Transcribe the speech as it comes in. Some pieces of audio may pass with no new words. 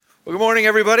Well, good morning,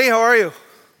 everybody. How are you?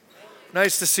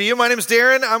 Nice to see you. My name is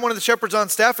Darin. I'm one of the shepherds on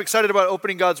staff. Excited about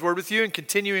opening God's Word with you and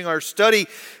continuing our study.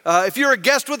 If you're a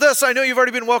guest with us, I know you've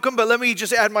already been welcome, but let me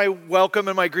just add my welcome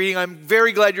and my greeting. I'm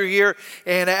very glad you're here.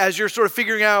 And as you're sort of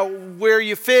figuring out where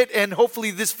you fit, and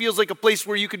hopefully this feels like a place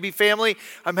where you could be family,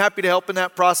 I'm happy to help in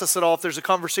that process at all. If there's a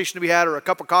conversation to be had or a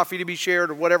cup of coffee to be shared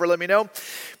or whatever, let me know.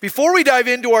 Before we dive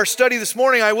into our study this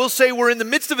morning, I will say we're in the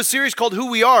midst of a series called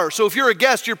Who We Are. So if you're a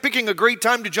guest, you're picking a great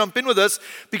time to jump in with us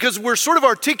because we're sort of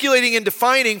articulating and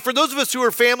defining, for those of us who are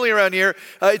family around here,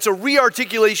 it's a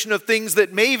re-articulation of things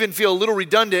that may even feel a little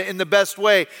redundant in the best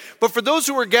way. But for those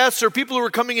who are guests or people who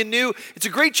are coming in new, it's a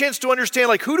great chance to understand,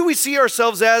 like, who do we see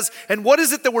ourselves as and what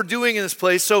is it that we're doing in this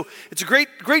place? So it's a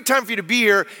great time for you to be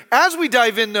here. As we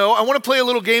dive in, though, I want to play a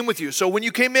little game with you. So when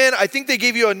you came in, I think they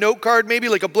gave you a note card, maybe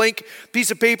like a blank piece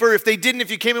of paper. If they didn't,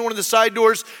 if you came in one of the side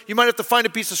doors, you might have to find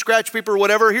a piece of scratch paper or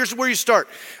whatever. Here's where you start.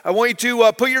 I want you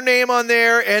to put your name on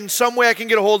there and some way I can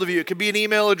get a hold of you. It could be an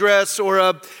email address or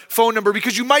a phone number,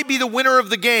 because you might be the winner of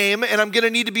the game and I'm going to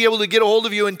need to be able to get a hold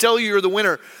of you and tell you you're the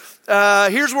winner.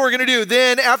 Here's what we're going to do.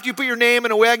 Then after you put your name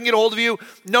and a way I can get a hold of you,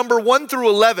 number 1 through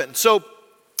 11. So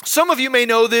some of you may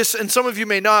know this and some of you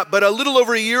may not, but a little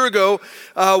over a year ago,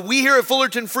 we here at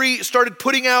Fullerton Free started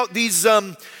putting out these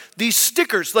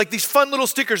stickers, like these fun little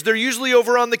stickers. They're usually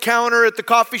over on the counter at the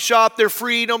coffee shop. They're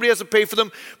free. Nobody has to pay for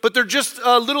them. But they're just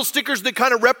little stickers that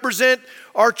kind of represent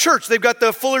our church. They've got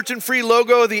the Fullerton Free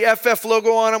logo, the FF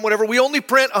logo on them, whatever. We only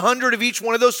print 100 of each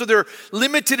one of those, so they're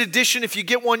limited edition. If you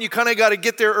get one, you kind of got to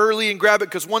get there early and grab it,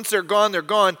 because once they're gone, they're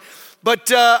gone. But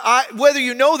whether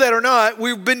you know that or not,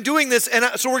 we've been doing this, and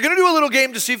so we're going to do a little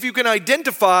game to see if you can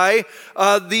identify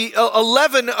the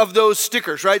 11 of those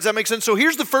stickers, right? Does that make sense? So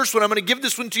here's the first one. I'm going to give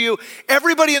this one to you.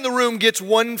 Everybody in the room gets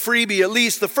one freebie at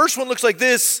least. The first one looks like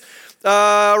this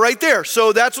right there.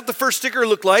 So that's what the first sticker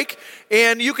looked like.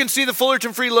 And you can see the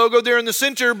Fullerton Free logo there in the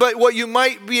center, but what you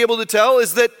might be able to tell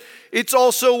is that it's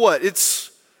also what? It's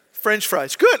French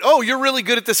fries. Good. Oh, you're really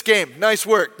good at this game. Nice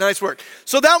work. Nice work.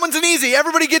 So that one's an easy.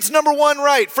 Everybody gets number 1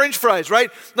 right. French fries, right?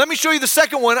 Let me show you the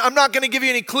second one. I'm not going to give you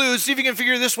any clues. See if you can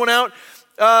figure this one out.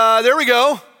 There we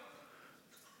go.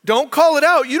 Don't call it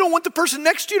out. You don't want the person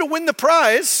next to you to win the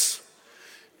prize.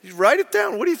 You write it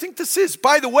down. What do you think this is?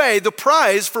 By the way, the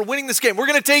prize for winning this game, we're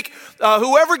going to take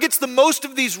whoever gets the most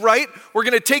of these right, we're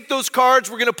going to take those cards,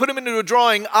 we're going to put them into a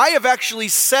drawing. I have actually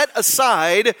set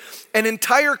aside an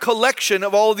entire collection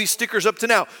of all of these stickers up to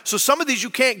now. So some of these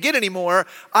you can't get anymore.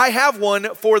 I have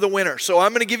one for the winner. So I'm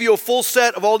going to give you a full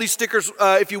set of all these stickers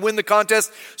if you win the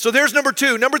contest. So there's number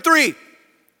 2. Number 3.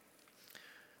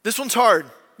 This one's hard.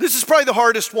 This is probably the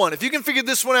hardest one. If you can figure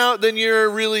this one out, then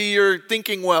you're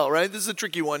thinking well, right? This is a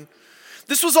tricky one.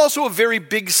 This was also a very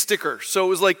big sticker. So it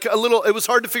was like it was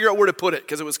hard to figure out where to put it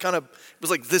because it was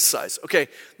like this size. Okay,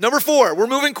 number 4, we're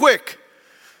moving quick.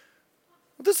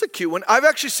 This is a cute one. I've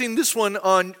actually seen this one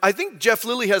I think Jeff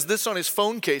Lilly has this on his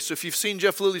phone case. So if you've seen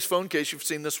Jeff Lilly's phone case, you've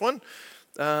seen this one.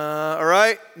 All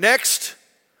right, next.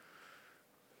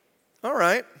 All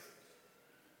right.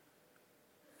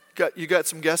 You got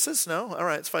some guesses? No? All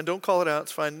right, it's fine. Don't call it out.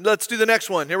 It's fine. Let's do the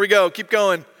next one. Here we go. Keep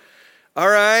going. All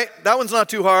right. That one's not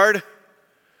too hard.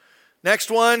 Next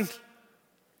one.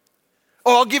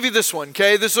 Oh, I'll give you this one,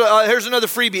 okay? Here's another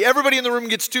freebie. Everybody in the room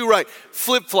gets 2 right.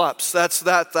 Flip-flops. That's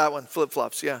that one.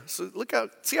 Flip-flops, yeah. So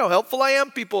see how helpful I am?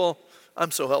 People,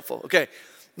 I'm so helpful. Okay.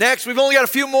 Next, we've only got a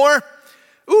few more.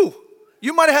 Ooh,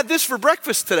 you might have had this for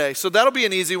breakfast today, so that'll be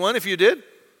an easy one if you did.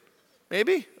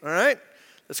 Maybe. All right.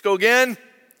 Let's go again.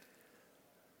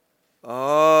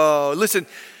 Oh, listen,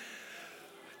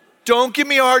 don't give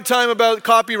me a hard time about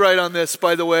copyright on this,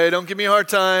 by the way. Don't give me a hard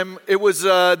time.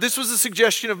 This was a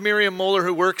suggestion of Miriam Moeller,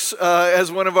 who works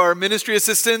as one of our ministry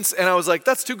assistants, and I was like,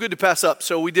 that's too good to pass up.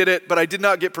 So we did it, but I did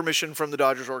not get permission from the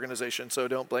Dodgers organization, so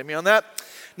don't blame me on that.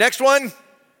 Next one.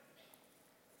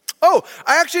 Oh,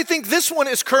 I actually think this one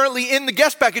is currently in the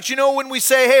guest package. You know when we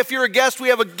say, hey, if you're a guest, we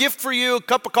have a gift for you, a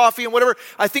cup of coffee and whatever.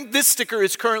 I think this sticker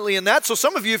is currently in that. So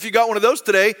some of you, if you got one of those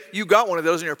today, you got one of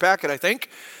those in your packet, I think.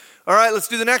 All right, let's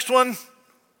do the next one.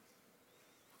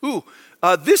 Ooh,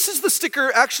 this is the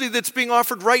sticker actually that's being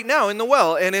offered right now in the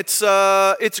well. And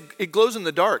it glows in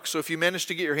the dark. So if you manage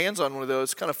to get your hands on one of those,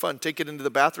 it's kind of fun. Take it into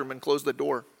the bathroom and close the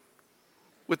door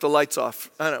with the lights off.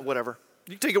 I don't know, whatever.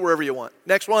 You can take it wherever you want.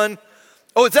 Next one.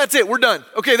 Oh, that's it. We're done.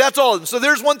 Okay, that's all of them. So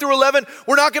there's 1 through 11.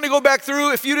 We're not going to go back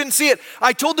through if you didn't see it.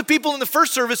 I told the people in the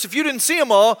first service, if you didn't see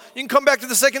them all, you can come back to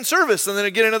the second service and then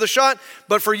get another shot.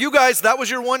 But for you guys, that was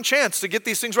your one chance to get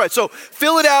these things right. So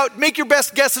fill it out. Make your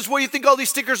best guesses what you think all these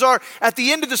stickers are. At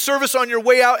the end of the service on your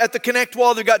way out at the Connect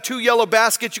wall, they've got 2 yellow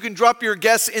baskets. You can drop your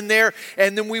guess in there,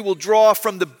 and then we will draw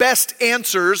from the best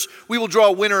answers. We will draw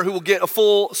a winner who will get a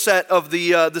full set of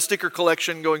the sticker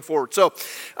collection going forward. So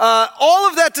all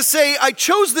of that to say, I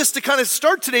chose this to kind of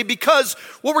start today because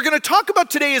what we're going to talk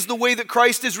about today is the way that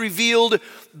Christ is revealed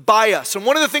by us. And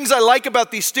one of the things I like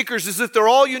about these stickers is that they're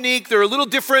all unique, they're a little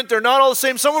different, they're not all the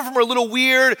same. Some of them are a little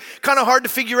weird, kind of hard to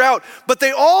figure out, but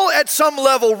they all at some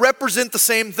level represent the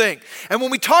same thing. And when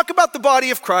we talk about the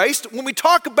body of Christ, when we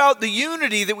talk about the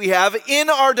unity that we have in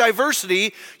our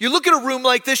diversity, you look at a room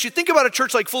like this, you think about a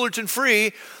church like Fullerton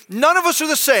Free, none of us are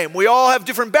the same. We all have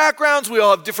different backgrounds, we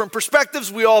all have different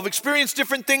perspectives, we all have experienced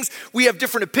different things, we have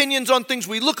different opinions on things,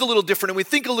 we look a little different and we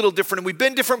think a little different and we've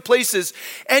been different places,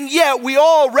 and yet we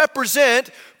all represent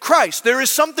Christ. There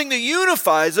is something that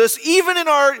unifies us. Even in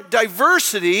our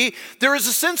diversity, there is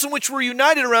a sense in which we're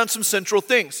united around some central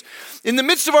things. In the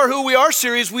midst of our Who We Are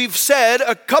series, we've said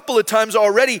a couple of times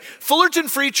already, Fullerton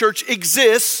Free Church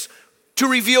exists to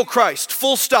reveal Christ,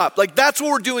 full stop. Like that's what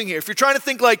we're doing here. If you're trying to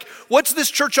think like, what's this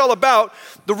church all about?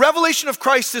 The revelation of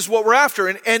Christ is what we're after.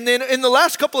 And then in the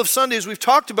last couple of Sundays, we've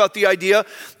talked about the idea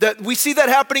that we see that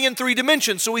happening in 3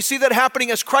 dimensions. So we see that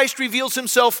happening as Christ reveals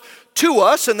himself to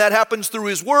us, and that happens through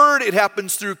his word, it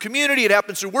happens through community, it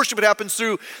happens through worship, it happens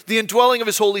through the indwelling of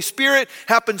his Holy Spirit,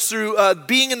 happens through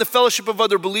being in the fellowship of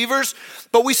other believers.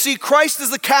 But we see Christ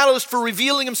as the catalyst for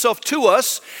revealing himself to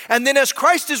us, and then as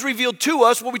Christ is revealed to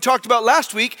us, what we talked about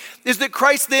last week is that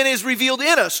Christ then is revealed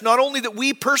in us. Not only that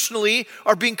we personally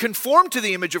are being conformed to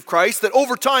the image of Christ, that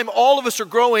over time all of us are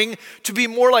growing to be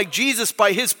more like Jesus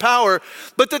by his power,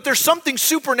 but that there's something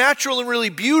supernatural and really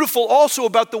beautiful also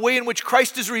about the way in which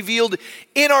Christ is revealed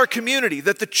in our community,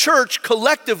 that the church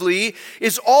collectively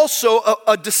is also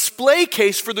a display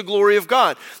case for the glory of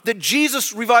God, that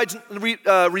Jesus resides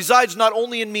not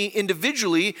only in me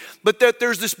individually, but that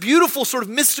there's this beautiful sort of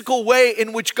mystical way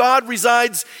in which God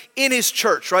resides in his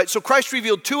church, right? So Christ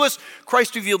revealed to us,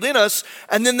 Christ revealed in us,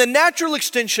 and then the natural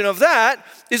extension of that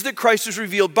is that Christ is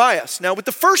revealed by us. Now with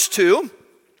the first two,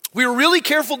 we were really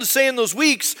careful to say in those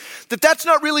weeks that that's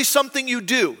not really something you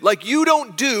do. Like you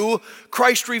don't do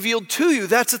Christ revealed to you.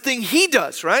 That's a thing he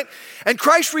does, right? And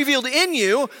Christ revealed in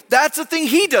you, that's a thing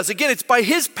he does. Again, it's by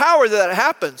his power that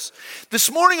happens.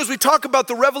 This morning as we talk about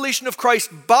the revelation of Christ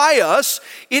by us,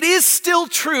 it is still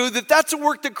true that that's a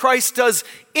work that Christ does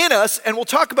in us, and we'll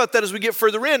talk about that as we get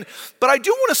further in. But I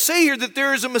do want to say here that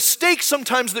there is a mistake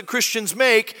sometimes that Christians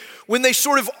make when they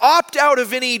sort of opt out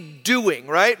of any doing,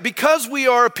 right? Because we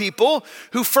are a people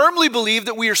who firmly believe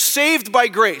that we are saved by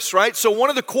grace, right? So one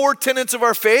of the core tenets of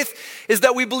our faith is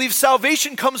that we believe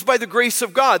salvation comes by the grace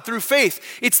of God through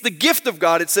faith. It's the gift of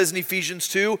God, it says in Ephesians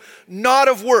 2, not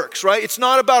of works, right? It's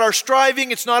not about our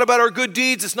striving, it's not about our good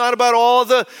deeds, it's not about all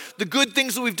the good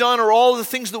things that we've done or all the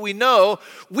things that we know.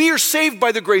 We are saved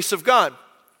by the grace of God.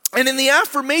 And in the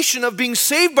affirmation of being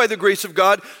saved by the grace of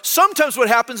God, sometimes what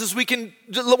happens is we can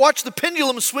watch the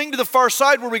pendulum swing to the far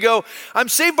side where we go, I'm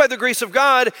saved by the grace of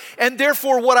God, and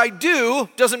therefore what I do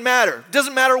doesn't matter. It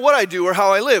doesn't matter what I do or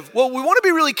how I live. Well, we want to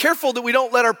be really careful that we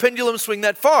don't let our pendulum swing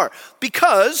that far,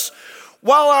 because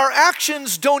while our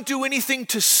actions don't do anything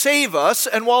to save us,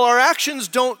 and while our actions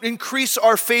don't increase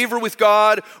our favor with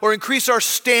God or increase our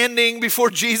standing before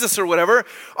Jesus or whatever,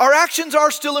 our actions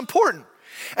are still important.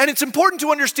 And it's important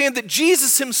to understand that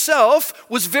Jesus himself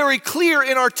was very clear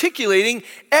in articulating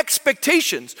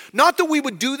expectations. Not that we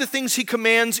would do the things he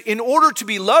commands in order to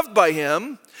be loved by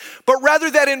him, but rather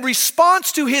that in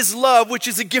response to his love, which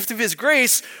is a gift of his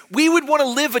grace, we would want to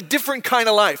live a different kind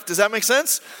of life. Does that make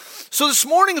sense? So this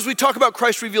morning, as we talk about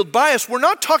Christ revealed by us, we're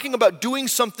not talking about doing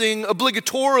something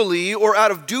obligatorily or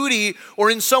out of duty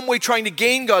or in some way trying to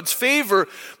gain God's favor.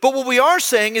 But what we are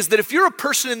saying is that if you're a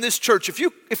person in this church, if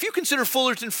you consider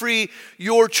Fullerton Free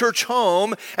your church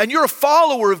home and you're a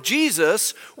follower of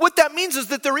Jesus, what that means is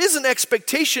that there is an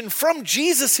expectation from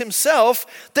Jesus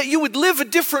himself that you would live a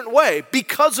different way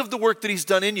because of the work that he's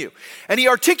done in you. And he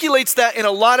articulates that in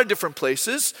a lot of different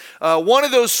places. One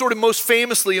of those sort of most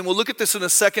famously, and we'll look at this in a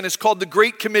second, is called the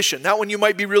Great Commission. That one you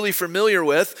might be really familiar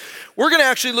with. We're going to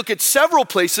actually look at several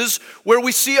places where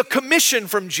we see a commission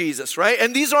from Jesus, right?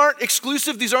 And these aren't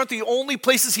exclusive. These aren't the only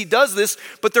places he does this,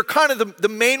 but they're kind of the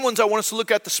main ones I want us to look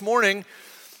at this morning.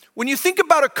 When you think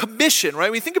about a commission,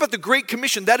 right? When you think about the Great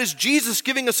Commission, that is Jesus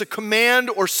giving us a command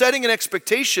or setting an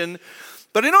expectation.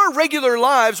 But in our regular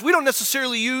lives, we don't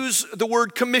necessarily use the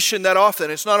word commission that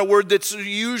often. It's not a word that's a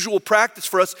usual practice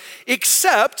for us,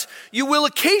 except you will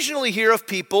occasionally hear of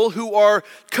people who are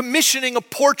commissioning a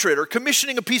portrait or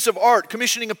commissioning a piece of art,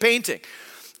 commissioning a painting.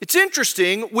 It's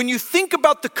interesting, when you think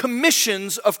about the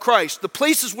commissions of Christ, the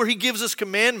places where he gives us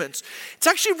commandments, it's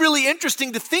actually really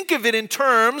interesting to think of it in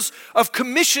terms of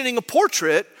commissioning a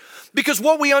portrait, because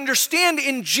what we understand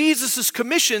in Jesus'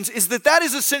 commissions is that that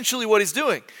is essentially what he's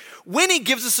doing. When he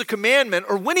gives us a commandment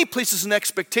or when he places an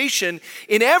expectation,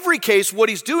 in every case, what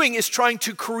he's doing is trying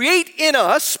to create in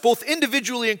us, both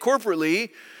individually and corporately,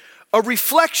 a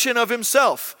reflection of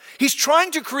himself. He's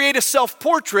trying to create a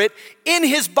self-portrait in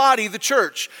his body, the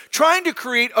church, trying to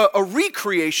create a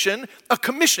recreation, a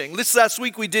commissioning. This last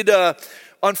week we did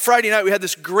on Friday night, we had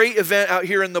this great event out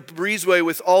here in the breezeway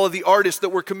with all of the artists that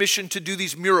were commissioned to do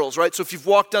these murals, right? So if you've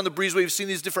walked down the breezeway, you've seen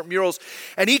these different murals.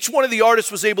 And each one of the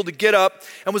artists was able to get up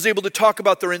and was able to talk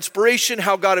about their inspiration,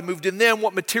 how God had moved in them,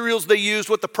 what materials they used,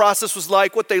 what the process was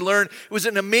like, what they learned. It was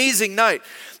an amazing night.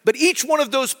 But each one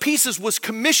of those pieces was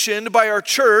commissioned by our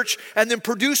church and then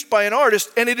produced by an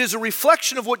artist, and it is a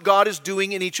reflection of what God is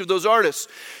doing in each of those artists.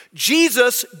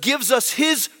 Jesus gives us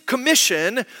his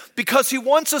commission because he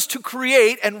wants us to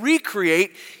create and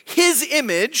recreate his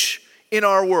image in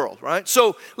our world, right?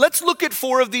 So let's look at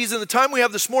 4 of these in the time we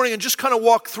have this morning and just kind of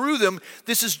walk through them.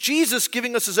 This is Jesus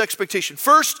giving us his expectation.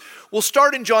 First, we'll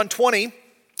start in John 20,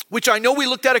 which I know we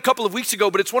looked at a couple of weeks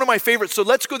ago, but it's one of my favorites. So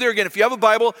let's go there again. If you have a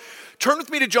Bible, turn with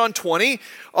me to John 20.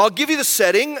 I'll give you the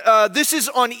setting. This is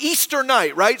on Easter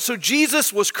night, right? So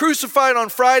Jesus was crucified on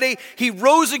Friday. He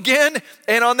rose again.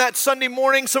 And on that Sunday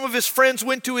morning, some of his friends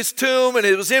went to his tomb and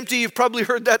it was empty. You've probably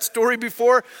heard that story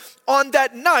before. On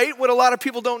that night, what a lot of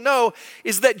people don't know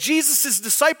is that Jesus'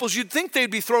 disciples, you'd think they'd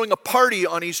be throwing a party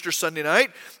on Easter Sunday night.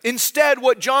 Instead,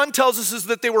 what John tells us is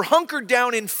that they were hunkered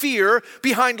down in fear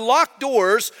behind locked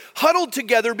doors, huddled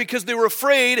together because they were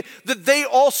afraid that they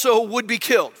also would be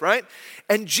killed, right?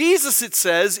 And Jesus, it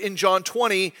says in John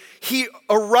 20, he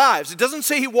arrives. It doesn't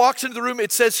say he walks into the room.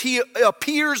 It says he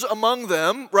appears among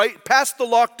them, right, past the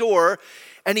locked door,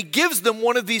 and he gives them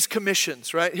one of these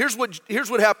commissions, right? Here's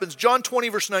what happens. John 20,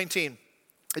 verse 19.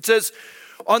 It says,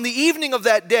 on the evening of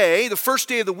that day, the first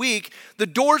day of the week, the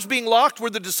doors being locked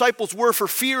where the disciples were for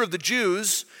fear of the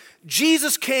Jews,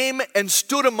 Jesus came and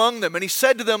stood among them, and he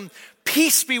said to them,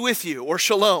 peace be with you, or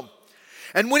shalom.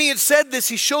 And when he had said this,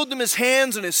 he showed them his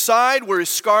hands and his side where his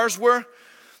scars were.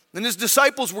 And his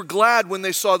disciples were glad when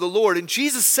they saw the Lord. And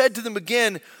Jesus said to them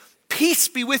again, peace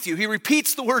be with you. He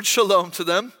repeats the word shalom to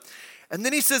them. And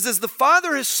then he says, as the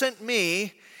Father has sent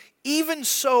me, even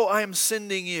so I am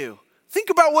sending you. Think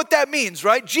about what that means,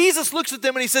 right? Jesus looks at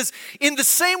them and he says, in the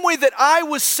same way that I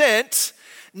was sent,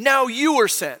 now you are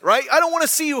sent, right? I don't want to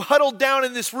see you huddled down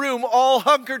in this room, all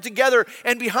hunkered together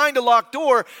and behind a locked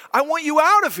door. I want you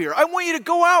out of here. I want you to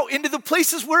go out into the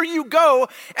places where you go,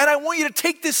 and I want you to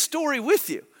take this story with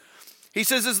you. He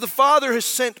says, as the Father has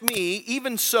sent me,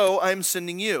 even so I am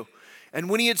sending you. And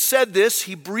when he had said this,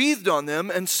 he breathed on them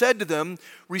and said to them,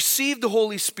 receive the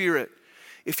Holy Spirit.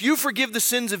 If you forgive the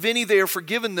sins of any, they are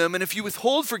forgiven them. And if you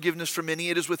withhold forgiveness from any,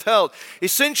 it is withheld.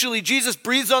 Essentially, Jesus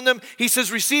breathes on them. He says,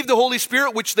 receive the Holy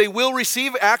Spirit, which they will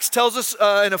receive. Acts tells us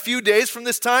in a few days from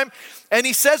this time. And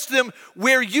he says to them,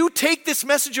 where you take this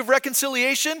message of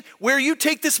reconciliation, where you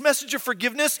take this message of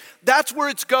forgiveness, that's where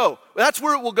it's go. That's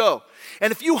where it will go.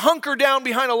 And if you hunker down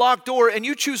behind a locked door and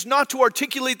you choose not to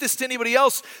articulate this to anybody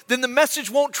else, then the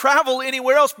message won't travel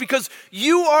anywhere else because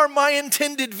you are my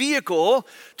intended vehicle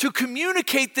to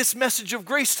communicate this message of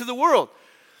grace to the world.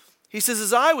 He says,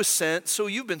 as I was sent, so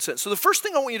you've been sent. So the first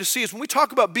thing I want you to see is when we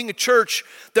talk about being a church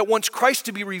that wants Christ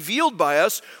to be revealed by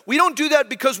us, we don't do that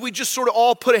because we just sort of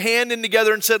all put a hand in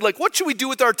together and said, like, what should we do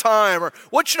with our time? Or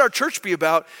what should our church be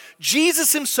about?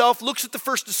 Jesus himself looks at the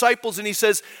first disciples and he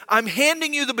says, I'm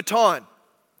handing you the baton.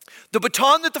 The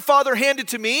baton that the Father handed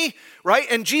to me, right?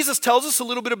 And Jesus tells us a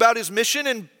little bit about his mission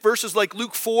in verses like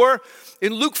Luke 4.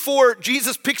 In Luke 4,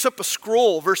 Jesus picks up a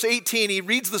scroll, verse 18. He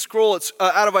reads the scroll, it's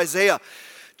out of Isaiah.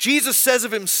 Jesus says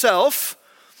of himself,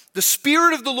 the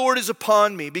Spirit of the Lord is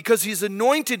upon me because he's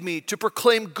anointed me to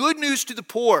proclaim good news to the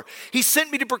poor. He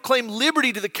sent me to proclaim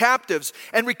liberty to the captives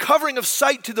and recovering of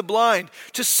sight to the blind,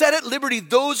 to set at liberty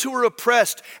those who are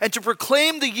oppressed and to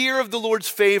proclaim the year of the Lord's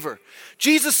favor.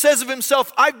 Jesus says of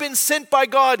himself, I've been sent by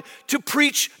God to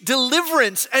preach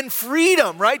deliverance and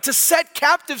freedom, right? To set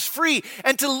captives free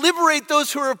and to liberate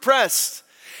those who are oppressed.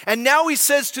 And now he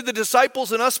says to the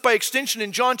disciples and us by extension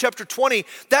in John chapter 20,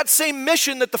 that same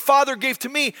mission that the Father gave to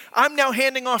me, I'm now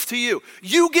handing off to you.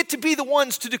 You get to be the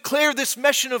ones to declare this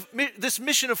mission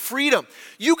of freedom.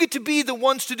 You get to be the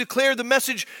ones to declare the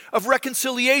message of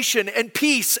reconciliation and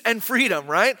peace and freedom,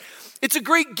 right? It's a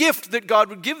great gift that God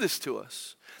would give this to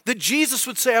us. That Jesus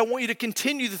would say, I want you to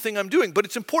continue the thing I'm doing. But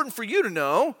it's important for you to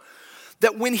know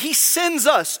that when he sends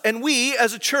us, and we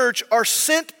as a church are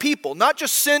sent people, not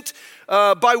just sent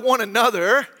by one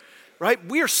another, right?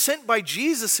 We are sent by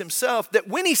Jesus himself, that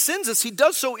when he sends us, he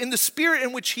does so in the spirit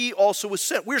in which he also was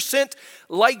sent. We're sent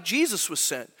like Jesus was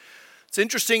sent. It's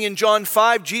interesting, in John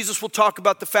 5, Jesus will talk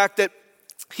about the fact that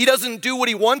he doesn't do what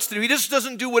he wants to do. He just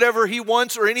doesn't do whatever he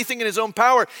wants or anything in his own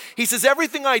power. He says,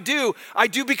 everything I do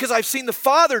because I've seen the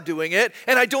Father doing it,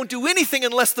 and I don't do anything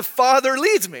unless the Father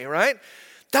leads me, right?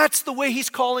 That's the way he's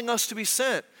calling us to be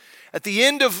sent. At the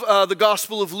end of the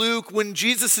Gospel of Luke, when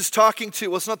Jesus is talking to,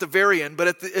 well, it's not the very end,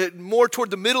 but more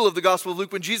toward the middle of the Gospel of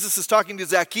Luke, when Jesus is talking to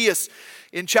Zacchaeus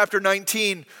in chapter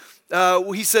 19,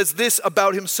 he says this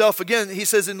about himself. Again, he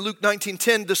says in Luke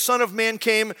 19:10, the Son of Man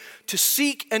came to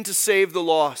seek and to save the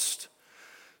lost.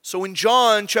 So in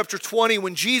John chapter 20,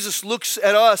 when Jesus looks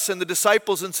at us and the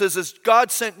disciples and says, as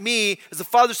God sent me, as the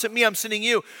Father sent me, I'm sending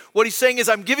you. What he's saying is,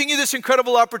 I'm giving you this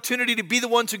incredible opportunity to be the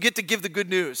ones who get to give the good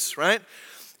news, right?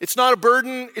 It's not a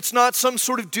burden. It's not some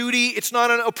sort of duty. It's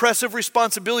not an oppressive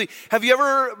responsibility. Have you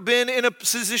ever been in a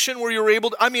position where you're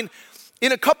able to,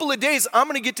 in a couple of days, I'm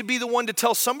going to get to be the one to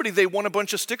tell somebody they won a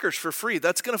bunch of stickers for free.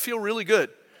 That's going to feel really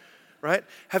good, right?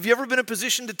 Have you ever been in a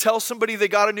position to tell somebody they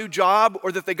got a new job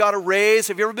or that they got a raise?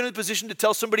 Have you ever been in a position to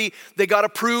tell somebody they got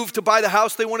approved to buy the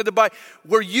house they wanted to buy,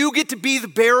 where you get to be the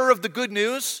bearer of the good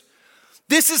news?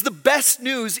 This is the best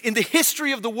news in the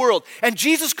history of the world. And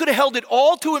Jesus could have held it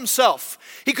all to himself.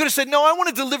 He could have said, no, I want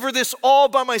to deliver this all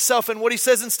by myself. And what he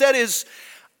says instead is,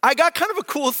 I got kind of a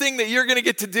cool thing that you're going to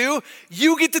get to do.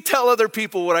 You get to tell other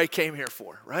people what I came here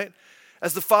for, right?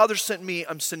 As the Father sent me,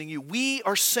 I'm sending you. We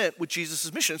are sent with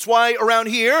Jesus' mission. It's why around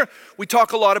here, we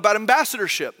talk a lot about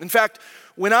ambassadorship. In fact,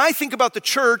 when I think about the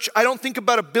church, I don't think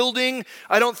about a building.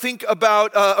 I don't think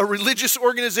about a religious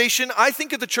organization. I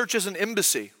think of the church as an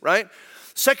embassy, right?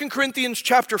 2 Corinthians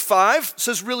chapter 5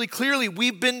 says really clearly,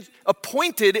 we've been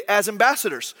appointed as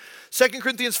ambassadors. 2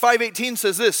 Corinthians 5:18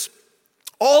 says this,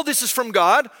 all this is from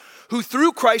God, who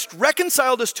through Christ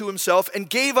reconciled us to himself and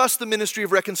gave us the ministry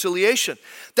of reconciliation.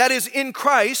 That is, in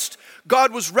Christ,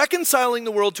 God was reconciling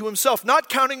the world to himself, not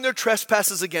counting their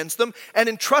trespasses against them, and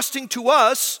entrusting to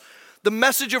us the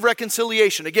message of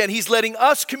reconciliation. Again, he's letting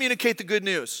us communicate the good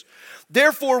news.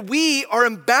 Therefore, we are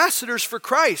ambassadors for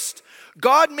Christ,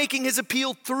 God making his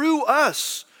appeal through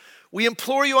us. We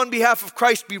implore you on behalf of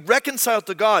Christ, be reconciled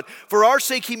to God. For our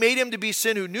sake, he made him to be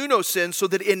sin who knew no sin, so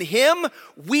that in him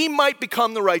we might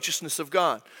become the righteousness of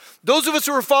God. Those of us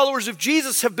who are followers of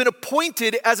Jesus have been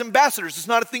appointed as ambassadors. It's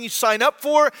not a thing you sign up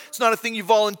for. It's not a thing you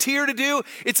volunteer to do.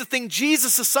 It's a thing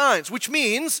Jesus assigns, which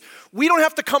means we don't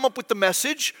have to come up with the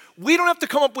message. We don't have to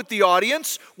come up with the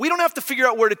audience. We don't have to figure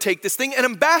out where to take this thing. An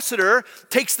ambassador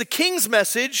takes the king's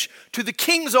message to the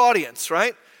king's audience,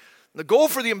 right? The goal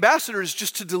for the ambassador is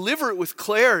just to deliver it with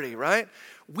clarity, right?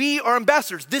 We are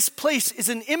ambassadors. This place is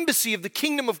an embassy of the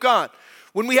kingdom of God.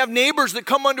 When we have neighbors that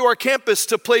come onto our campus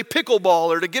to play pickleball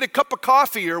or to get a cup of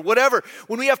coffee or whatever,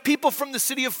 when we have people from the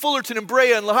city of Fullerton and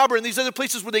Brea and La Habra and these other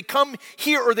places where they come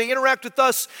here or they interact with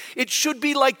us, it should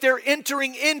be like they're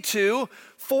entering into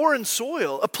foreign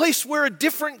soil, a place where a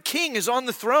different king is on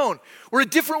the throne, where a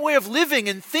different way of living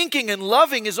and thinking and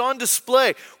loving is on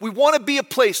display. We want to be a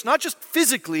place, not just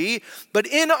physically, but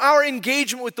in our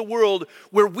engagement with the world,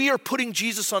 where we are putting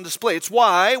Jesus on display. It's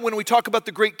why when we talk about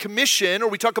the Great Commission or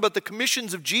we talk about the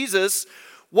commissions of Jesus,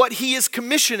 what he is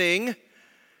commissioning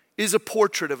is a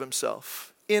portrait of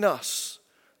himself in us,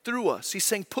 through us. He's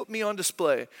saying, put me on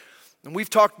display. And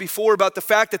we've talked before about the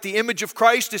fact that the image of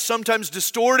Christ is sometimes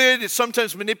distorted, it's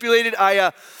sometimes manipulated.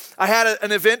 I had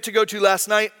an event to go to last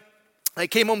night. I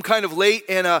came home kind of late,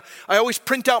 and I always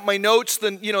print out my notes the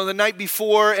night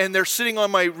before, and they're sitting on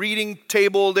my reading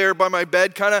table there by my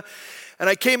bed kind of. And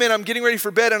I came in, I'm getting ready for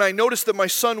bed, and I noticed that my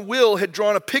son Will had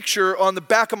drawn a picture on the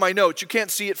back of my notes. You can't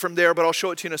see it from there, but I'll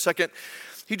show it to you in a second.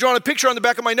 He'd drawn a picture on the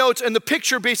back of my notes, and the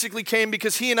picture basically came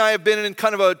because he and I have been in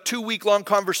kind of a 2-week-long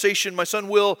conversation. My son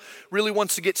Will really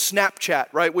wants to get Snapchat,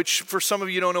 right? Which for some of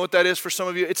you don't know what that is. For some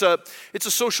of you, it's a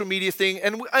social media thing,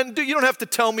 and you don't have to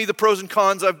tell me the pros and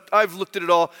cons. I've looked at it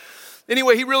all.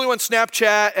 Anyway, he really wants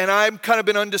Snapchat, and I've kind of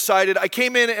been undecided. I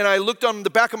came in and I looked on the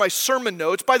back of my sermon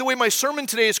notes. By the way, my sermon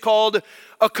today is called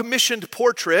A Commissioned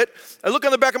Portrait. I look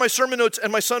on the back of my sermon notes, and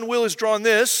my son Will has drawn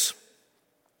this.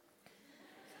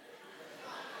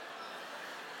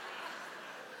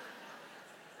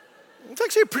 It's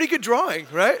actually a pretty good drawing,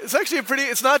 right?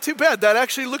 It's not too bad. That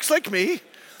actually looks like me.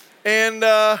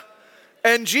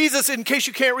 And Jesus, in case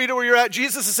you can't read it where you're at,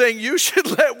 Jesus is saying you should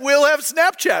let Will have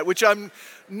Snapchat, which I'm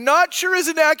not sure is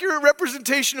an accurate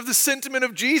representation of the sentiment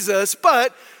of Jesus,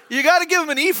 but you got to give him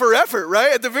an E for effort,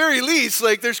 right? At the very least,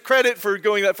 like there's credit for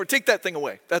going that far. Take that thing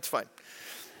away. That's fine.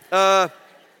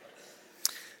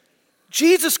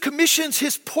 Jesus commissions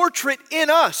his portrait in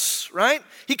us, right?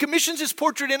 He commissions his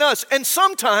portrait in us. And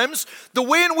sometimes the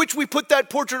way in which we put that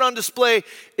portrait on display,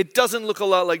 it doesn't look a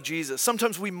lot like Jesus.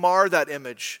 Sometimes we mar that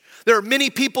image. There are many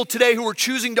people today who are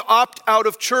choosing to opt out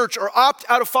of church or opt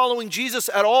out of following Jesus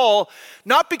at all,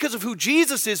 not because of who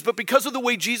Jesus is, but because of the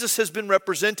way Jesus has been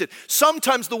represented.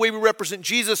 Sometimes the way we represent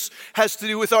Jesus has to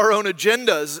do with our own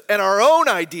agendas and our own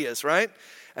ideas, right?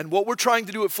 And what we're trying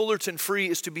to do at Fullerton Free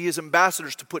is to be his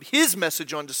ambassadors, to put his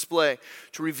message on display,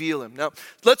 to reveal him. Now,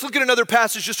 let's look at another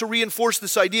passage just to reinforce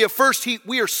this idea. First,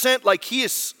 we are sent like he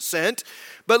is sent,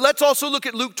 but let's also look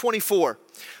at Luke 24.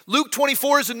 Luke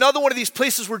 24 is another one of these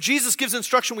places where Jesus gives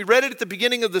instruction. We read it at the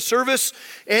beginning of the service.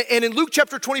 And in Luke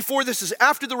chapter 24, this is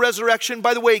after the resurrection.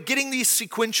 By the way, getting these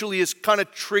sequentially is kind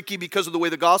of tricky because of the way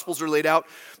the Gospels are laid out,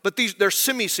 but they're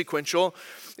semi-sequential.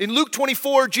 In Luke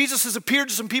 24, Jesus has appeared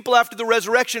to some people after the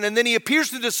resurrection, and then he appears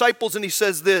to the disciples and he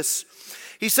says this.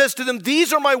 He says to them,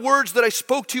 "These are my words that I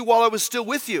spoke to you while I was still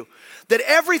with you, that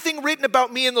everything written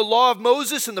about me in the law of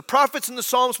Moses and the prophets and the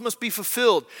Psalms must be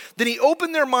fulfilled." Then he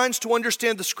opened their minds to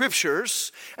understand the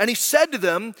scriptures, and he said to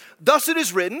them, "Thus it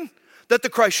is written, that the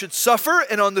Christ should suffer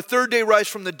and on the third day rise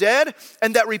from the dead,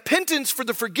 and that repentance for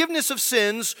the forgiveness of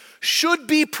sins should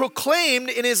be proclaimed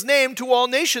in his name to all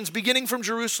nations, beginning from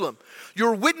Jerusalem.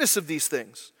 You're a witness of these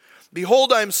things.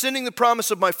 Behold, I am sending the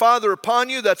promise of my Father upon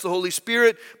you," that's the Holy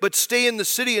Spirit, "but stay in the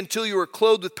city until you are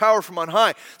clothed with power from on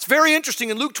high." It's very interesting.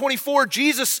 In Luke 24,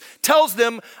 Jesus tells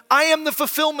them, "I am the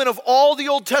fulfillment of all the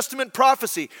Old Testament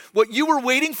prophecy. What you were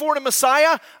waiting for in a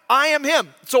Messiah, I am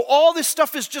him." So all this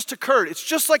stuff has just occurred. It's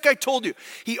just like I told you.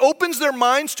 He opens their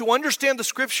minds to understand the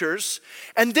scriptures,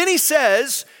 and then he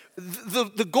says,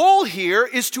 the goal here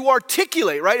is to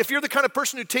articulate, right? If you're the kind of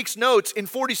person who takes notes, in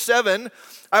 47,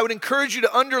 I would encourage you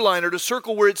to underline or to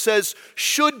circle where it says,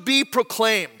 "should be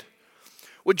proclaimed."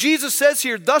 What Jesus says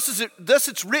here, thus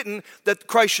it's written that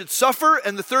Christ should suffer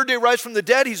and the third day rise from the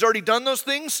dead. He's already done those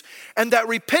things. And that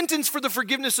repentance for the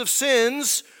forgiveness of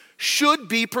sins should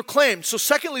be proclaimed. So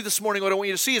secondly, this morning, what I want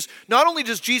you to see is not only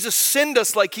does Jesus send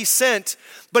us like he sent,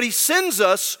 but he sends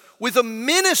us with a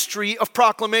ministry of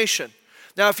proclamation.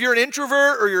 Now, if you're an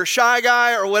introvert or you're a shy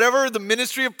guy or whatever, the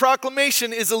ministry of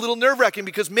proclamation is a little nerve-wracking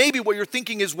because maybe what you're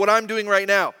thinking is what I'm doing right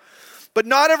now. But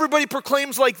not everybody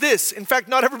proclaims like this. In fact,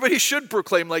 not everybody should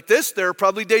proclaim like this. There are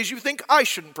probably days you think I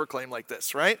shouldn't proclaim like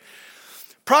this, right?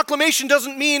 Proclamation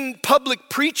doesn't mean public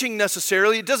preaching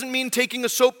necessarily. It doesn't mean taking a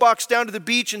soapbox down to the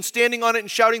beach and standing on it and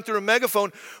shouting through a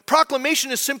megaphone.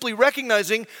 Proclamation is simply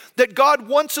recognizing that God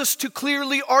wants us to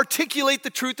clearly articulate the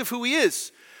truth of who he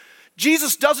is.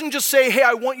 Jesus doesn't just say, "Hey,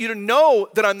 I want you to know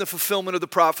that I'm the fulfillment of the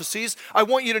prophecies. I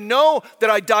want you to know that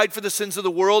I died for the sins of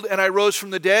the world and I rose from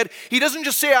the dead." He doesn't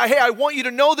just say, "Hey, I want you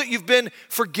to know that you've been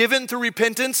forgiven through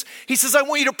repentance." He says, "I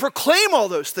want you to proclaim all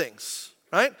those things,"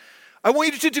 right? I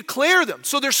want you to declare them.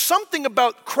 So there's something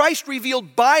about Christ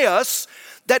revealed by us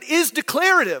that is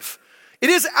declarative. It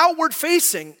is outward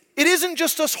facing. It isn't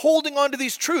just us holding on to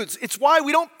these truths. It's why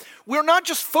we're not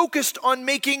just focused on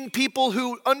making people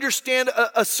who understand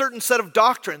a certain set of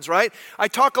doctrines, right? I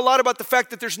talk a lot about the fact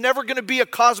that there's never going to be a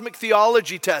cosmic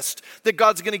theology test that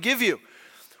God's going to give you.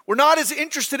 We're not as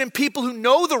interested in people who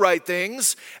know the right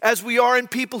things as we are in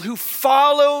people who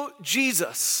follow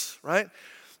Jesus, right?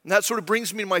 And that sort of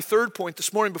brings me to my third point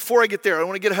this morning. Before I get there, I don't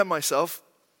want to get ahead of myself.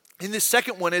 In this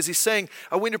second one, as he's saying,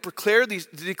 I want to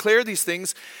declare these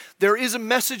things, there is a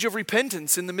message of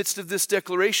repentance in the midst of this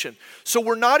declaration. So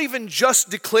we're not even just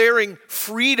declaring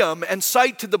freedom and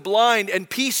sight to the blind and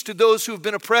peace to those who have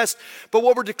been oppressed, but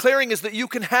what we're declaring is that you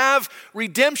can have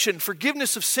redemption,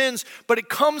 forgiveness of sins, but it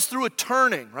comes through a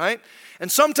turning, right?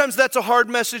 And sometimes that's a hard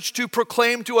message to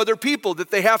proclaim to other people,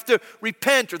 that they have to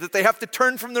repent or that they have to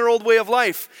turn from their old way of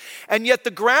life. And yet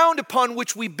the ground upon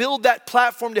which we build that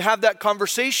platform to have that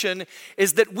conversation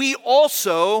is that we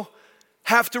also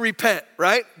have to repent,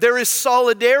 right? There is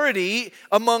solidarity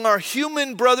among our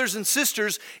human brothers and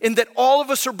sisters in that all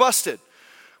of us are busted.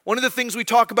 One of the things we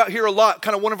talk about here a lot,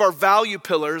 kind of one of our value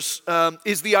pillars,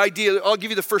 is the idea, I'll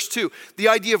give you the first two, the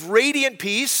idea of radiant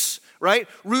peace, right?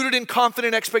 Rooted in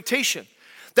confident expectation.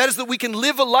 That is that we can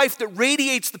live a life that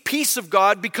radiates the peace of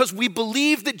God because we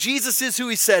believe that Jesus is who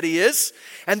he said he is.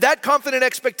 And that confident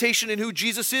expectation in who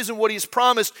Jesus is and what he has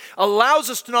promised allows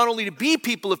us to not only to be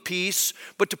people of peace,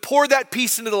 but to pour that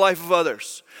peace into the life of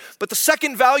others. But the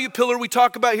second value pillar we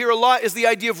talk about here a lot is the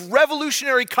idea of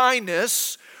revolutionary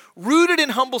kindness rooted in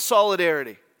humble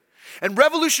solidarity. And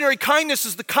revolutionary kindness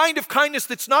is the kind of kindness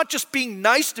that's not just being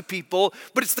nice to people,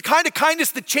 but it's the kind of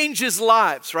kindness that changes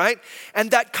lives, right? And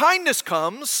that kindness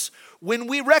comes when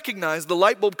we recognize, the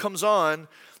light bulb comes on,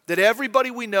 that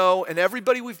everybody we know and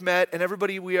everybody we've met and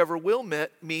everybody we ever will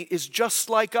meet is just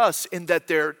like us in that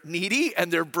they're needy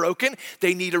and they're broken.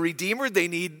 They need a redeemer. They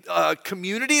need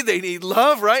community. They need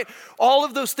love, right? All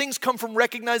of those things come from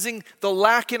recognizing the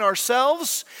lack in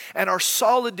ourselves and our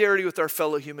solidarity with our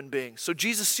fellow human beings. So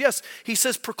Jesus, yes, he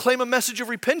says proclaim a message of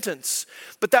repentance.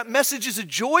 But that message is a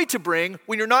joy to bring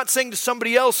when you're not saying to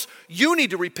somebody else, you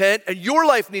need to repent and your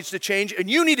life needs to change and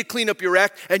you need to clean up your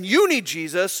act and you need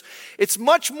Jesus. It's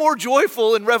much more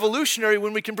joyful and revolutionary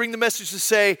when we can bring the message to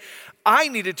say, I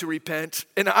needed to repent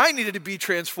and I needed to be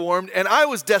transformed and I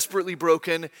was desperately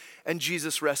broken and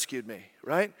Jesus rescued me,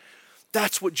 right?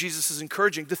 That's what Jesus is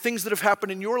encouraging. The things that have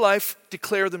happened in your life,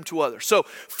 declare them to others. So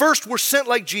first, we're sent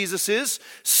like Jesus is.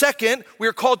 Second, we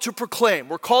are called to proclaim.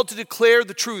 We're called to declare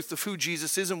the truth of who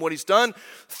Jesus is and what he's done.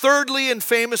 Thirdly and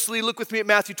famously, look with me at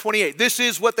Matthew 28. This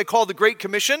is what they call the Great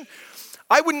Commission.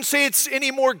 I wouldn't say it's any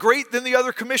more great than the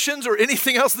other commissions or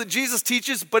anything else that Jesus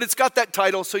teaches, but it's got that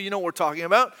title, so you know what we're talking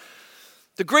about.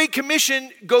 The Great Commission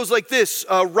goes like this.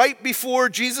 Right before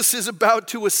Jesus is about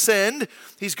to ascend,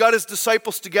 he's got his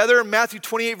disciples together. In Matthew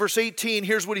 28, verse 18,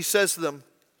 here's what he says to them.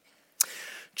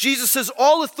 Jesus says,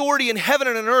 all authority in heaven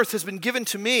and on earth has been given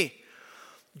to me.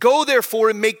 Go therefore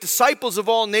and make disciples of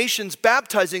all nations,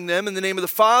 baptizing them in the name of the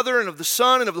Father and of the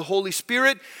Son and of the Holy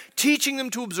Spirit, teaching them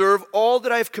to observe all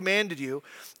that I have commanded you.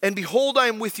 And behold, I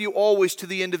am with you always to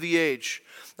the end of the age.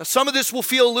 Now some of this will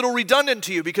feel a little redundant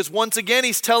to you because once again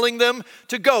he's telling them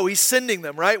to go. He's sending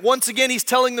them, right? Once again he's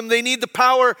telling them they need the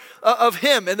power of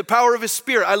him and the power of his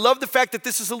Spirit. I love the fact that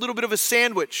this is a little bit of a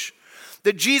sandwich.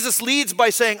 That Jesus leads by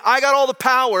saying, I got all the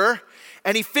power.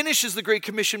 And he finishes the Great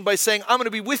Commission by saying, I'm going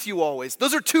to be with you always.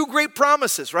 Those are two great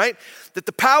promises, right? That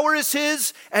the power is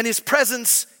his and his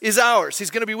presence is ours. He's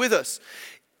going to be with us.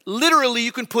 Literally,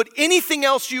 you can put anything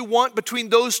else you want between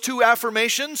those two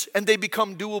affirmations and they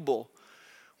become doable.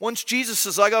 Once Jesus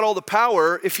says, I got all the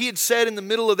power, if he had said in the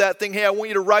middle of that thing, hey, I want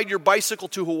you to ride your bicycle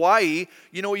to Hawaii,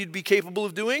 you know what you'd be capable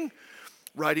of doing?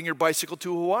 Riding your bicycle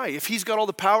to Hawaii. If he's got all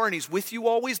the power and he's with you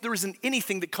always, there isn't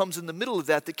anything that comes in the middle of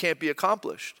that can't be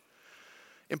accomplished.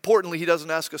 Importantly, he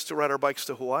doesn't ask us to ride our bikes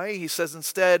to Hawaii. He says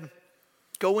instead,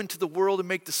 go into the world and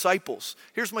make disciples.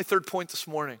 Here's my third point this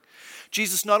morning.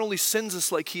 Jesus not only sends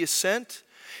us like he is sent,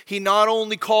 he not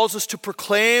only calls us to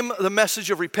proclaim the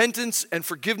message of repentance and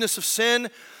forgiveness of sin,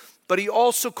 but he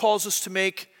also calls us to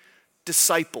make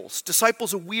disciples.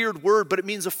 Disciple's a weird word, but it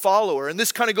means a follower. And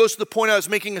this kind of goes to the point I was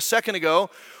making a second ago.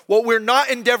 What we're not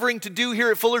endeavoring to do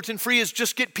here at Fullerton Free is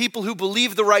just get people who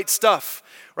believe the right stuff.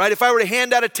 Right? If I were to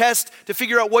hand out a test to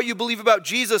figure out what you believe about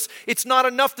Jesus, it's not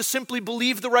enough to simply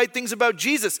believe the right things about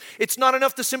Jesus. It's not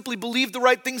enough to simply believe the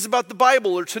right things about the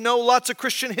Bible or to know lots of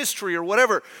Christian history or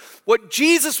whatever. What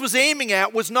Jesus was aiming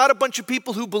at was not a bunch of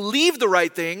people who believe the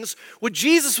right things. What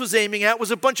Jesus was aiming at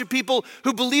was a bunch of people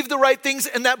who believe the right things,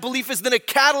 and that belief is then a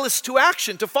catalyst to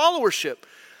action, to followership.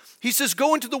 He says,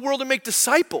 go into the world and make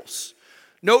disciples.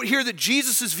 Note here that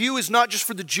Jesus' view is not just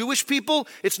for the Jewish people.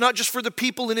 It's not just for the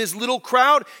people in his little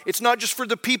crowd. It's not just for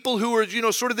the people who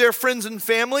are, sort of their friends and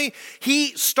family.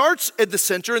 He starts at the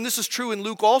center, and this is true in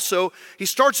Luke also. He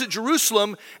starts at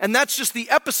Jerusalem, and that's just the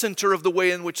epicenter of the way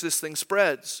in which this thing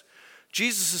spreads.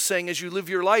 Jesus is saying as you live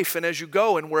your life and as you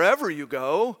go and wherever you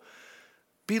go,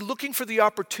 be looking for the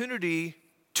opportunity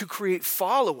to create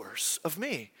followers of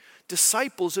me.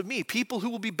 Disciples of me, people who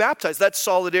will be baptized. That's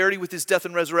solidarity with his death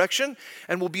and resurrection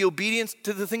and will be obedient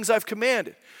to the things I've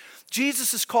commanded.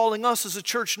 Jesus is calling us as a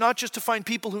church not just to find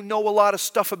people who know a lot of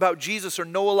stuff about Jesus or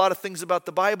know a lot of things about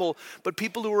the Bible, but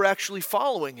people who are actually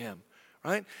following him,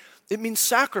 right? It means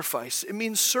sacrifice. It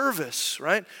means service,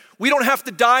 right? We don't have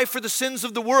to die for the sins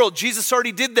of the world. Jesus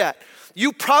already did that.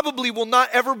 You probably will not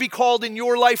ever be called in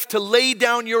your life to lay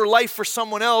down your life for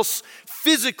someone else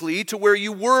physically to where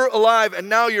you were alive and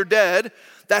now you're dead.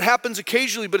 That happens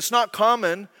occasionally, but it's not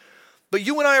common. But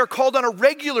you and I are called on a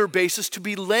regular basis to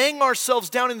be laying ourselves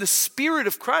down in the Spirit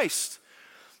of Christ,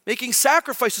 making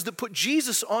sacrifices that put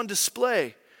Jesus on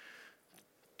display,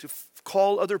 to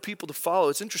call other people to follow.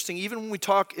 It's interesting, even when we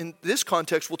talk in this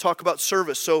context, we'll talk about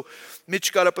service. So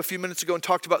Mitch got up a few minutes ago and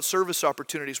talked about service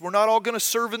opportunities. We're not all going to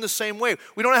serve in the same way.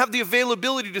 We don't have the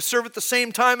availability to serve at the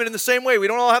same time and in the same way. We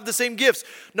don't all have the same gifts.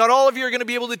 Not all of you are going to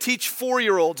be able to teach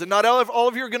 4-year-olds, and not all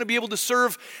of you are going to be able to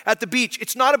serve at the beach.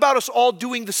 It's not about us all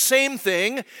doing the same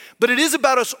thing, but it is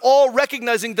about us all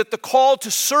recognizing that the call to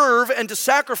serve and to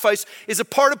sacrifice is a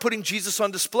part of putting Jesus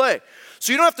on display.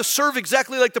 So you don't have to serve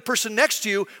exactly like the person next to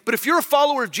you, but if you're a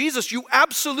follower of Jesus, you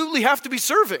absolutely have to be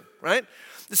serving, right?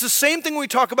 It's the same thing when we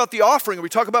talk about the offering or we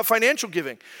talk about financial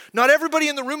giving. Not everybody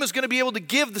in the room is going to be able to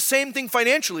give the same thing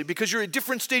financially because you're at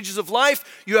different stages of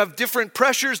life. You have different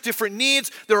pressures, different needs.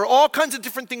 There are all kinds of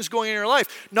different things going on in your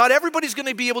life. Not everybody's going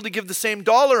to be able to give the same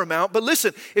dollar amount. But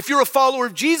listen, if you're a follower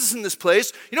of Jesus in this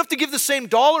place, you don't have to give the same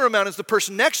dollar amount as the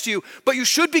person next to you, but you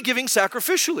should be giving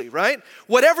sacrificially, right?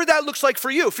 Whatever that looks like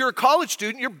for you. If you're a college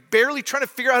student, you're barely trying to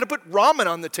figure out how to put ramen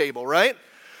on the table, right?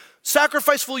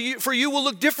 Sacrifice for you will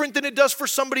look different than it does for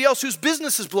somebody else whose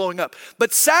business is blowing up.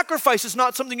 But sacrifice is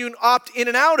not something you can opt in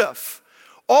and out of.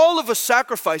 All of us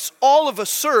sacrifice, all of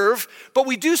us serve, but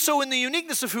we do so in the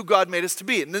uniqueness of who God made us to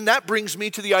be. And then that brings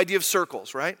me to the idea of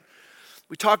circles, right?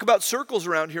 We talk about circles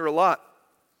around here a lot.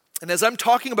 And as I'm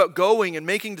talking about going and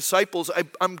making disciples,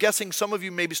 I'm guessing some of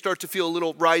you maybe start to feel a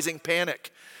little rising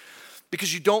panic.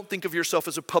 Because you don't think of yourself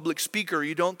as a public speaker.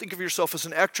 You don't think of yourself as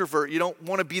an extrovert. You don't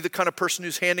want to be the kind of person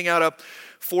who's handing out a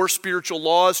 4 spiritual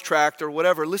laws tract or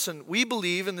whatever. Listen, we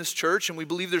believe in this church, and we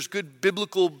believe there's good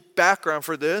biblical background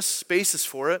for this, basis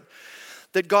for it,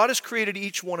 that God has created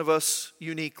each one of us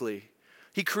uniquely.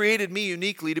 He created me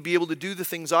uniquely to be able to do the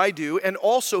things I do, and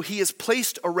also He has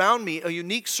placed around me a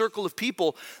unique circle of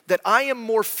people that I am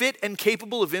more fit and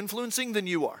capable of influencing than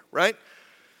you are, right?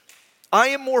 I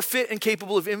am more fit and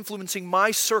capable of influencing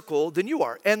my circle than you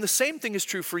are. And the same thing is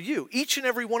true for you. Each and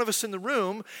every one of us in the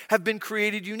room have been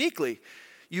created uniquely.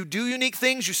 You do unique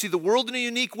things. You see the world in a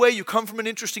unique way. You come from an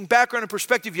interesting background and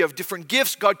perspective. You have different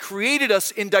gifts. God created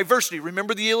us in diversity.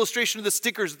 Remember the illustration of the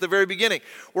stickers at the very beginning.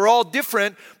 We're all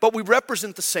different, but we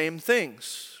represent the same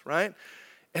things, right?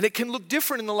 And it can look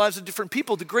different in the lives of different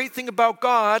people. The great thing about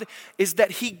God is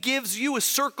that He gives you a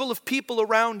circle of people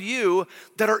around you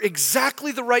that are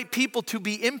exactly the right people to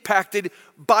be impacted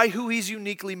by who He's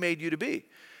uniquely made you to be.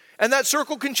 And that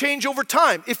circle can change over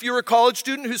time. If you're a college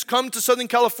student who's come to Southern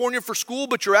California for school,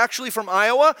 but you're actually from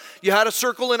Iowa, you had a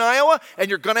circle in Iowa, and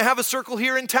you're going to have a circle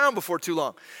here in town before too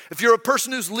long. If you're a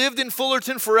person who's lived in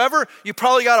Fullerton forever, you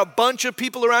probably got a bunch of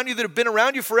people around you that have been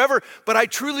around you forever. But I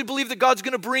truly believe that God's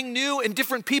going to bring new and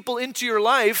different people into your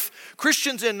life,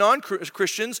 Christians and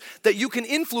non-Christians, that you can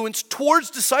influence towards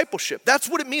discipleship. That's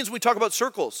what it means when we talk about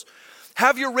circles.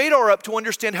 Have your radar up to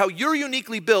understand how you're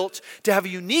uniquely built to have a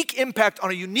unique impact on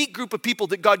a unique group of people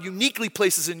that God uniquely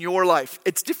places in your life.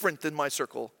 It's different than my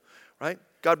circle, right?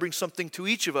 God brings something to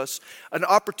each of us, an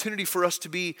opportunity for us to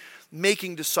be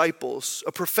making disciples.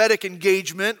 A prophetic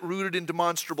engagement rooted in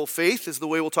demonstrable faith is the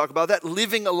way we'll talk about that.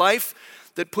 Living a life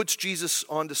that puts Jesus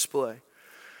on display.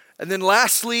 And then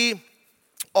lastly,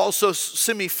 also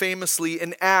semi-famously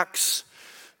in Acts,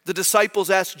 the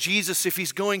disciples asked Jesus if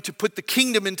He's going to put the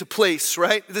kingdom into place,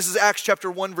 right? This is Acts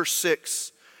chapter 1, verse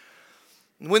 6.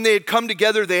 And when they had come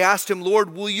together, they asked Him,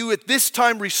 Lord, will you at this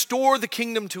time restore the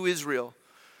kingdom to Israel?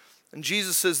 And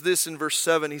Jesus says this in verse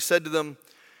 7. He said to them,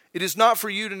 it is not for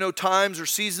you to know times or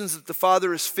seasons that the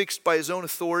Father has fixed by His own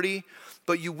authority,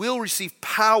 but you will receive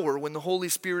power when the Holy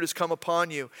Spirit has come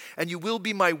upon you. And you will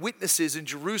be my witnesses in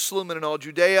Jerusalem and in all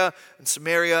Judea and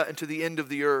Samaria and to the end of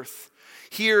the earth.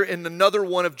 Here in another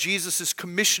one of Jesus'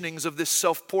 commissionings of this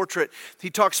self-portrait, he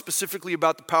talks specifically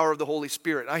about the power of the Holy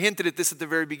Spirit. I hinted at this at the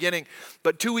very beginning,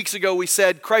 but 2 weeks ago we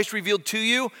said Christ revealed to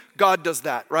you, God does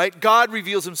that, right? God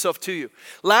reveals Himself to you.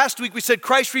 Last week we said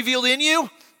Christ revealed in you,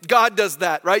 God does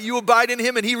that, right? You abide in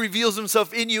Him and He reveals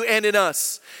Himself in you and in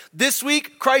us. This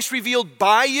week, Christ revealed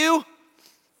by you,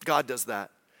 God does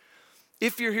that.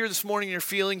 If you're here this morning and you're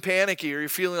feeling panicky or you're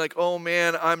feeling like, oh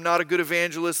man, I'm not a good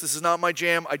evangelist, this is not my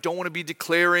jam, I don't want to be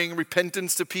declaring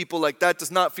repentance to people, like that does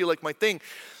not feel like my thing.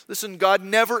 Listen, God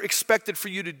never expected for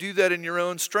you to do that in your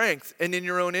own strength and in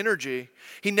your own energy.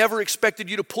 He never expected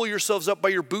you to pull yourselves up by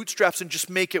your bootstraps and just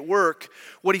make it work.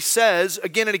 What He says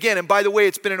again and again, and by the way,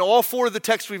 it's been in all 4 of the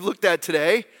texts we've looked at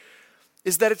today,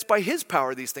 is that it's by His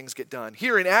power these things get done.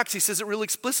 Here in Acts, He says it really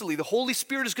explicitly. The Holy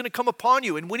Spirit is going to come upon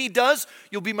you, and when He does,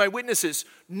 you'll be my witnesses.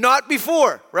 Not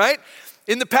before, right?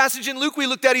 In the passage in Luke we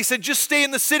looked at, He said, just stay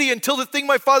in the city until the thing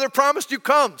my Father promised you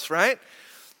comes, right?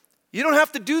 You don't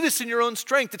have to do this in your own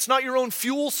strength. It's not your own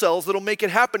fuel cells that'll make it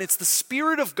happen. It's the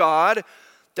Spirit of God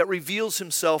that reveals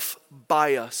Himself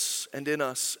by us and in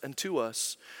us and to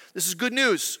us. This is good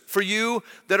news for you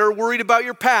that are worried about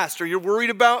your past, or you're worried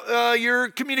about your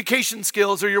communication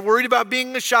skills, or you're worried about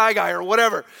being a shy guy or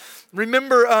whatever.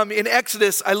 Remember in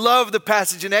Exodus, I love the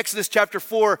passage in Exodus chapter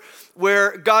 4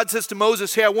 where God says to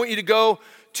Moses, hey, I want you to go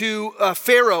to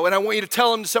Pharaoh and I want you to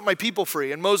tell him to set my people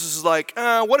free. And Moses is like,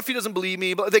 what if he doesn't believe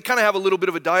me? But they kind of have a little bit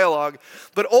of a dialogue.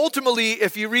 But ultimately,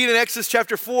 if you read in Exodus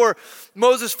chapter 4,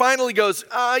 Moses finally goes,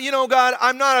 God,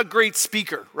 I'm not a great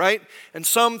speaker, right? And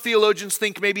some theologians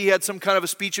think maybe he had some kind of a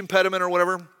speech impediment or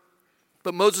whatever.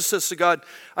 But Moses says to God,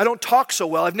 I don't talk so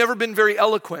well. I've never been very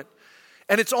eloquent.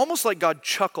 And it's almost like God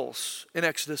chuckles in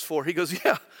Exodus 4. He goes,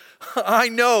 yeah, I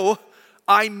know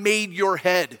I made your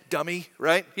head, dummy,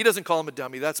 right? He doesn't call him a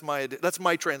dummy. That's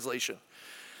my translation.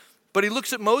 But he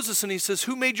looks at Moses and he says,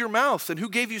 who made your mouth and who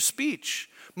gave you speech?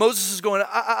 Moses is going,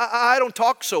 I don't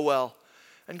talk so well.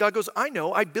 And God goes, I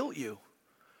know, I built you.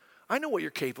 I know what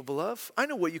you're capable of. I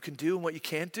know what you can do and what you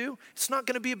can't do. It's not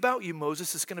going to be about you,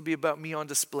 Moses. It's going to be about me on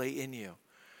display in you.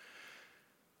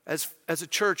 As a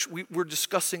church, we're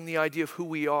discussing the idea of who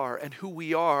we are, and who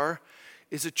we are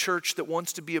is a church that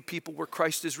wants to be a people where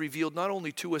Christ is revealed not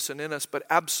only to us and in us, but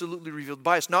absolutely revealed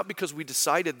by us, not because we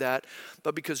decided that,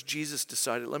 but because Jesus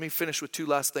decided. Let me finish with two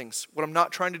last things. What I'm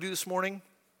not trying to do this morning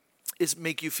is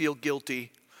make you feel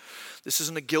guilty. This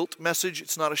isn't a guilt message.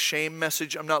 It's not a shame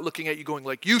message. I'm not looking at you going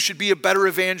like, you should be a better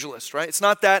evangelist, right? It's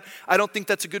not that. I don't think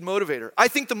that's a good motivator. I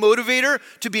think the motivator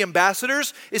to be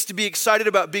ambassadors is to be excited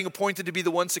about being appointed to be the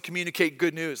ones to communicate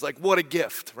good news. Like, what a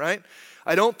gift, right?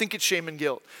 I don't think it's shame and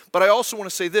guilt. But I also want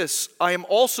to say this. I am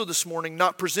also this morning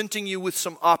not presenting you with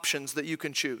some options that you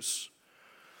can choose.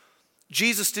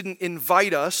 Jesus didn't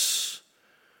invite us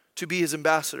to be his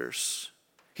ambassadors.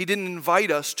 He didn't invite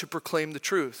us to proclaim the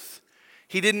truth.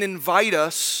 He didn't invite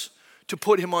us to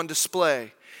put him on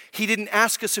display. He didn't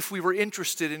ask us if we were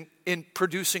interested in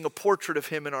producing a portrait of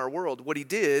him in our world. What he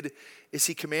did is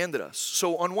he commanded us.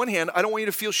 So on one hand, I don't want you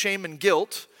to feel shame and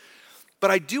guilt, but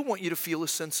I do want you to feel a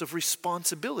sense of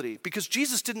responsibility, because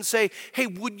Jesus didn't say, hey,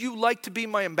 would you like to be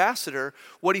my ambassador?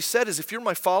 What he said is, if you're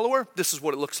my follower, this is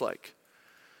what it looks like.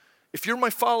 If you're my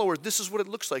follower, this is what it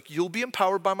looks like. You'll be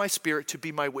empowered by my Spirit to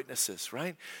be my witnesses,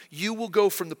 right? You will go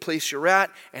from the place you're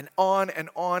at and on and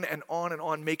on and on and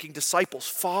on, making disciples,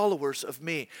 followers of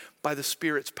me by the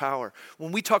Spirit's power.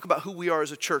 When we talk about who we are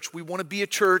as a church, we want to be a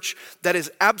church that is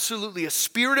absolutely a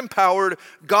Spirit-empowered,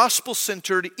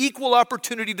 gospel-centered, equal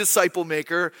opportunity disciple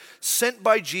maker sent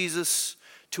by Jesus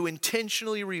to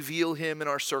intentionally reveal him in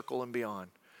our circle and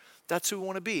beyond. That's who we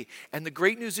want to be. And the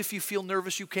great news, if you feel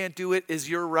nervous you can't do it, is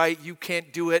you're right, you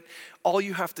can't do it. All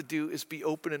you have to do is be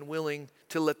open and willing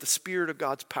to let the Spirit of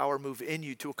God's power move in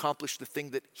you to accomplish the thing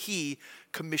that he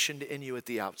commissioned in you at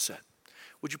the outset.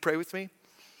 Would you pray with me?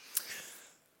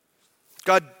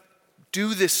 God,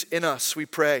 do this in us, we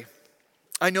pray.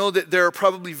 I know that there are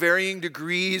probably varying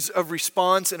degrees of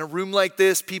response in a room like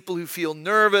this, people who feel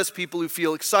nervous, people who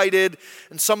feel excited,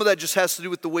 and some of that just has to do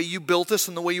with the way you built us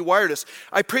and the way you wired us.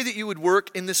 I pray that you would work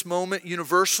in this moment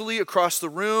universally across the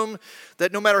room,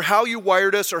 that no matter how you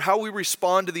wired us or how we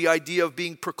respond to the idea of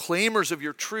being proclaimers of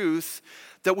your truth,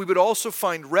 that we would also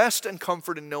find rest and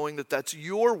comfort in knowing that that's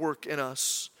your work in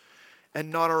us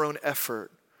and not our own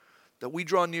effort. That we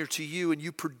draw near to you and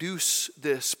you produce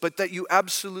this, but that you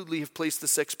absolutely have placed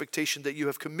this expectation that you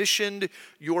have commissioned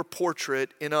your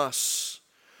portrait in us.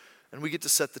 And we get to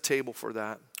set the table for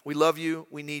that. We love you.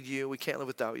 We need you. We can't live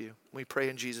without you. We pray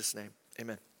in Jesus' name.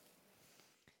 Amen.